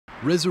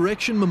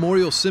Resurrection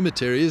Memorial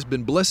Cemetery has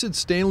been Blessed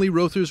Stanley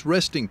Rother's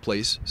resting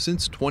place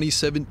since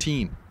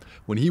 2017.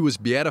 When he was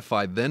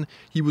beatified then,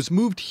 he was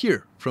moved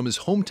here from his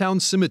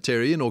hometown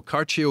cemetery in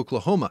Okarche,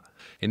 Oklahoma,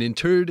 and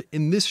interred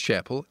in this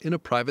chapel in a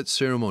private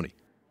ceremony.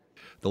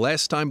 The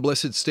last time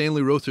Blessed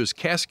Stanley Rother's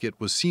casket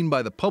was seen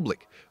by the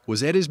public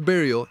was at his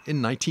burial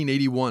in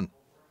 1981.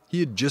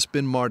 He had just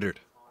been martyred.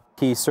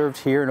 He served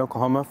here in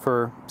Oklahoma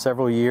for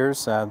several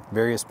years,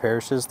 various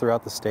parishes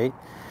throughout the state.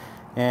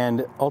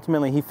 And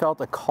ultimately, he felt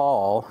a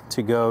call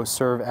to go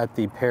serve at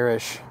the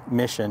parish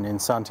mission in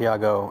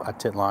Santiago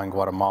Atitlan,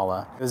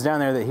 Guatemala. It was down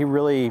there that he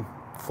really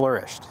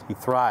flourished. He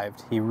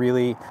thrived. He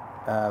really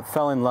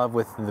fell in love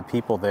with the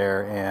people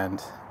there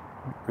and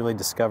really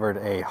discovered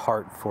a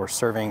heart for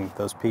serving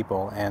those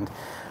people. And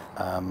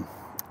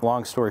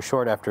long story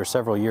short, after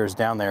several years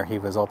down there, he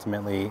was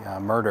ultimately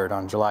murdered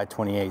on July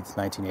 28,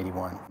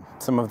 1981.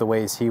 Some of the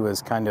ways he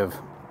was kind of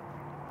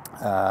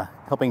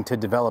helping to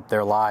develop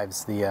their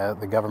lives,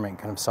 the government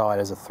kind of saw it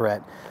as a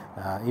threat.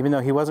 Even though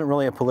he wasn't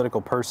really a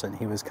political person,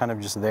 he was kind of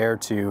just there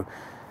to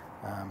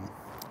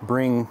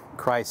bring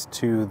Christ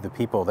to the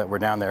people that were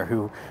down there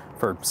who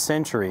for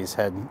centuries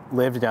had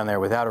lived down there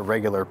without a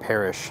regular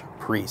parish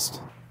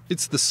priest.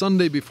 It's the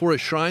Sunday before a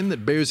shrine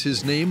that bears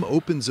his name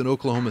opens in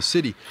Oklahoma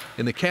City,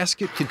 and the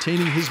casket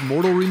containing his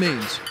mortal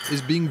remains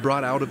is being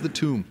brought out of the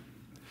tomb.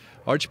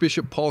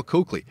 Archbishop Paul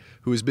Coakley,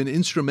 who has been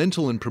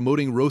instrumental in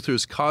promoting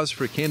Rother's cause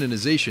for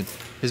canonization,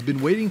 has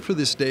been waiting for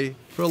this day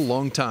for a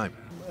long time.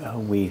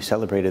 We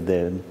celebrated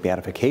the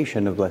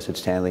beatification of Blessed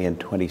Stanley in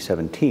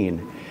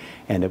 2017,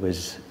 and it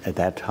was at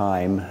that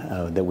time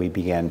that we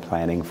began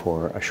planning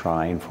for a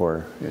shrine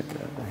for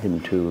him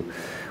to,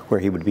 where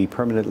he would be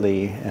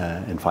permanently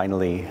and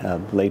finally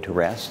laid to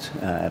rest,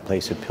 a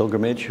place of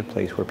pilgrimage, a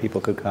place where people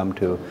could come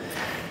to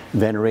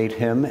venerate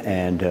him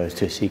and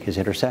to seek his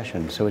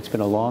intercession. So it's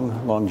been a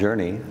long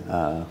journey,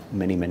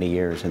 many, many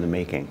years in the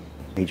making.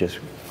 He just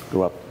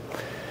grew up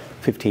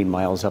 15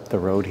 miles up the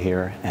road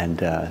here, and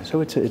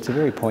so it's a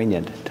very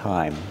poignant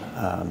time.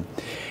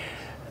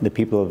 The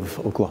people of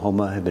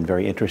Oklahoma have been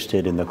very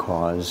interested in the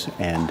cause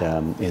and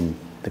in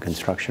the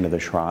construction of the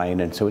shrine,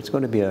 and so it's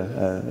going to be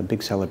a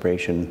big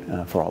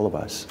celebration for all of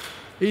us.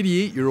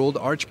 88-year-old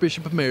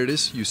Archbishop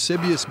Emeritus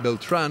Eusebius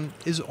Beltran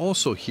is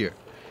also here.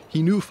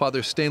 He knew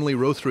Father Stanley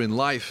Rother in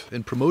life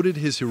and promoted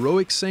his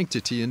heroic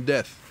sanctity in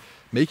death,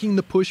 making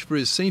the push for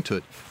his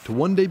sainthood to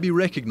one day be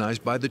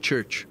recognized by the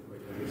Church.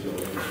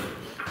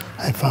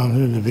 I found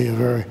him to be a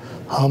very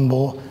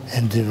humble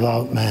and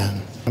devout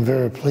man. I'm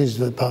very pleased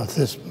about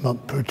this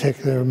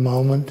particular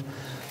moment,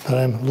 but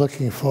I'm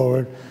looking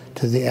forward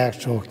to the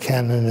actual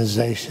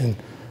canonization,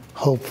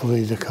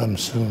 hopefully to come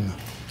soon.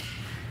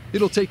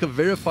 It'll take a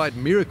verified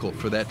miracle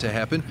for that to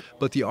happen,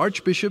 but the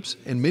archbishops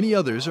and many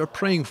others are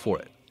praying for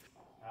it.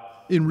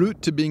 En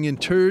route to being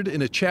interred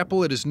in a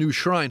chapel at his new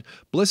shrine,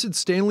 Blessed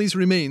Stanley's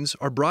remains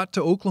are brought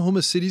to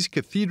Oklahoma City's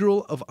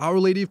Cathedral of Our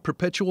Lady of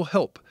Perpetual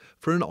Help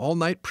for an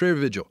all-night prayer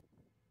vigil.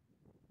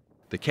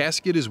 The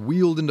casket is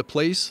wheeled into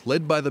place,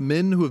 led by the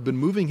men who have been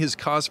moving his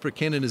cause for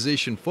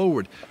canonization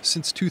forward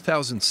since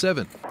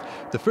 2007.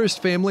 The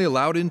first family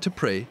allowed in to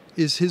pray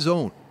is his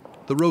own,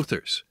 the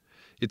Rothers.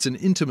 It's an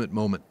intimate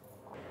moment,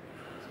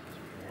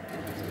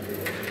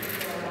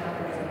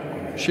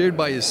 shared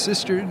by his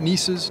sister,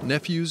 nieces,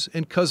 nephews,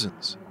 and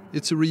cousins.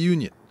 It's a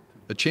reunion,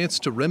 a chance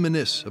to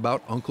reminisce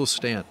about Uncle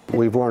Stan.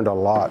 We've learned a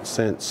lot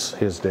since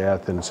his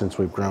death and since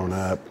we've grown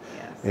up,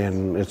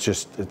 and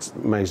it's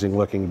amazing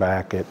looking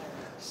back at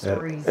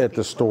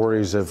the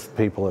stories of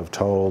people have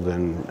told,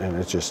 and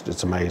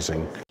it's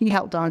amazing. He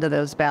held on to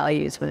those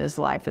values when his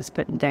life was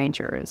put in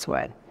danger is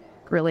what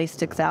really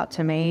sticks out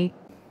to me.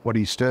 What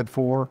he stood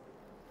for,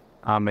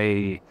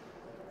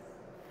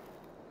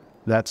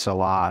 that's a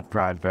lot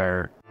right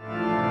there.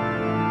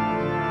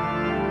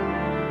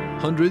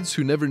 Hundreds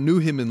who never knew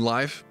him in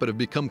life but have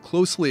become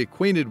closely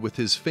acquainted with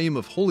his fame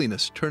of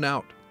holiness turn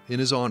out in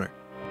his honor.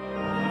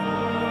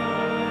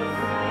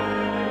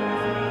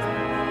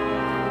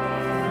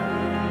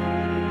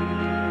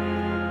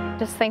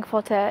 Just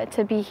thankful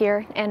to be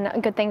here,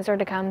 and good things are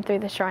to come through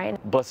the shrine.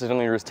 Blessed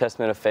Stanley Rother's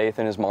testament of faith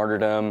and his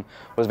martyrdom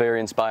was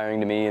very inspiring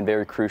to me and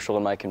very crucial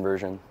in my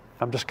conversion.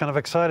 I'm just kind of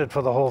excited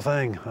for the whole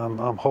thing.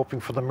 I'm hoping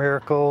for the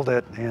miracle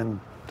that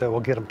will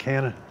get him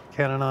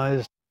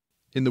canonized.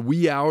 In the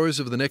wee hours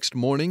of the next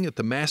morning at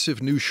the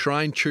massive new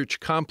Shrine Church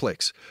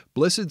complex,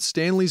 Blessed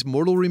Stanley's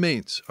mortal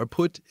remains are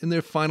put in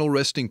their final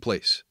resting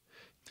place.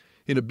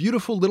 In a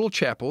beautiful little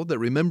chapel that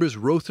remembers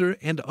Rother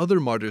and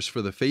other martyrs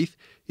for the faith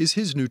is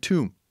his new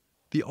tomb,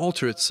 the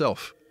altar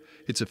itself.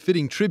 It's a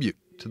fitting tribute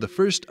to the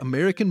first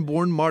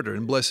American-born martyr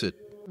and blessed.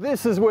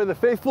 This is where the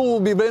faithful will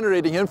be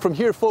venerating him from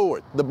here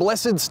forward, the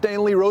Blessed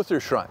Stanley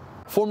Rother Shrine.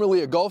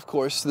 Formerly a golf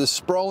course, this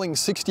sprawling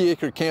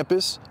 60-acre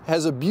campus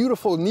has a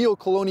beautiful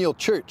neo-colonial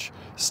church,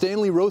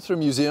 Stanley Rother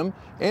Museum,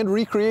 and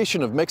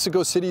recreation of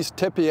Mexico City's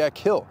Tepeyac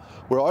Hill,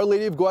 where Our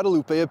Lady of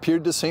Guadalupe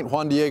appeared to St.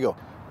 Juan Diego.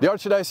 The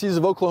Archdiocese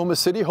of Oklahoma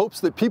City hopes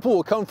that people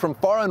will come from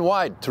far and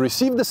wide to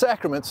receive the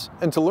sacraments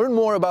and to learn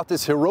more about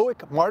this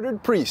heroic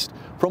martyred priest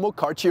from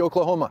Okarche,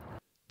 Oklahoma.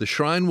 The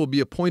shrine will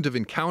be a point of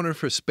encounter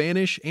for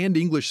Spanish and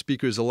English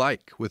speakers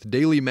alike, with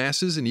daily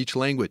masses in each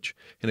language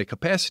and a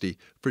capacity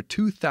for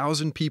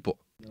 2,000 people.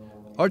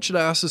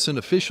 Archdiocesan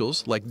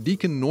officials like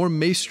Deacon Norm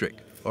Maestrick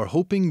are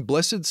hoping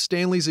Blessed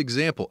Stanley's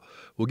example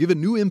will give a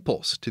new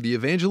impulse to the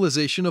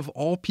evangelization of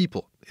all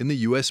people in the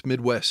U.S.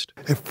 Midwest.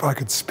 If I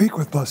could speak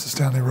with Blessed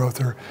Stanley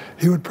Rother,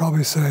 he would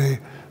probably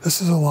say,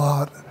 this is a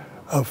lot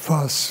of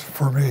fuss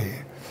for me.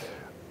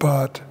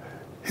 But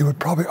he would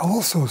probably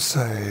also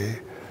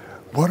say,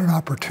 what an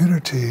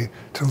opportunity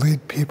to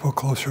lead people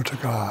closer to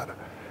God,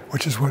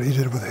 which is what he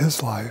did with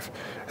his life.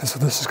 And so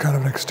this is kind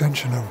of an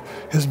extension of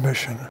his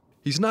mission.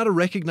 He's not a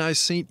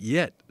recognized saint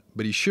yet,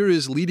 but he sure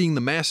is leading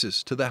the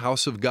masses to the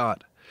house of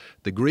God,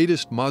 the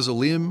greatest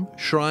mausoleum,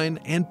 shrine,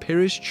 and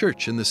parish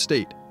church in the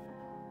state.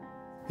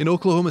 In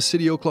Oklahoma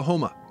City,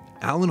 Oklahoma,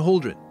 Alan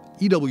Holdren,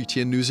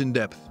 EWTN News in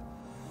Depth.